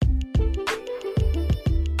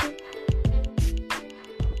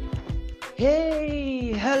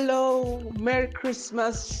Hey, hello, Merry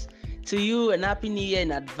Christmas to you and Happy New Year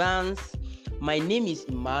in advance. My name is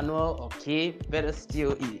Emmanuel, okay, better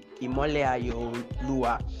still, Imole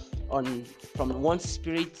Ayolua on from One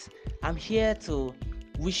Spirit. I'm here to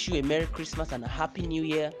wish you a Merry Christmas and a Happy New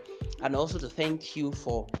Year, and also to thank you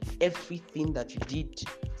for everything that you did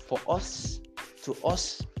for us, to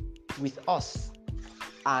us, with us,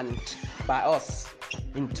 and by us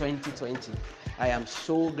in 2020. I am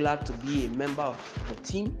so glad to be a member of the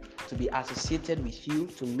team, to be associated with you,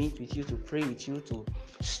 to meet with you, to pray with you, to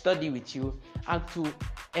study with you, and to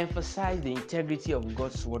emphasize the integrity of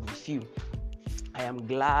God's word with you. I am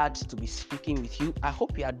glad to be speaking with you. I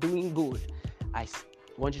hope you are doing good. I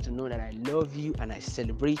want you to know that I love you and I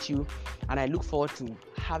celebrate you, and I look forward to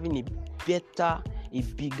having a better, a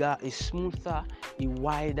bigger, a smoother, a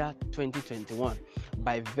wider 2021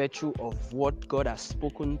 by virtue of what God has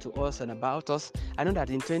spoken to us and about us. I know that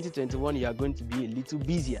in 2021 you are going to be a little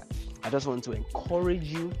busier. I just want to encourage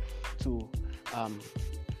you to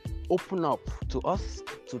open up to us,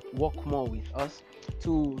 to work more with us,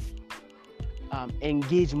 to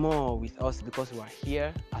engage more with us, because we are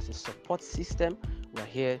here as a support system. We're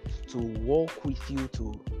here to work with you,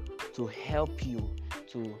 to help you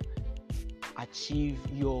to achieve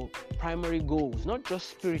your primary goals, not just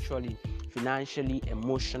spiritually, financially,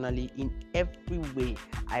 emotionally, in every way.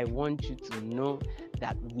 I want you to know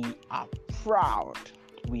that we are proud.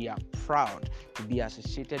 We are proud to be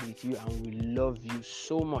associated with you, and we love you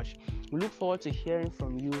so much. We look forward to hearing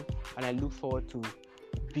from you, and I look forward to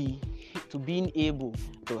being able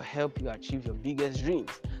to help you achieve your biggest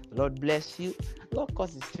dreams. The Lord bless you. The Lord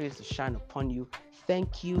cause His face to shine upon you.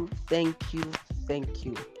 Thank you, thank you, thank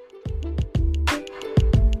you.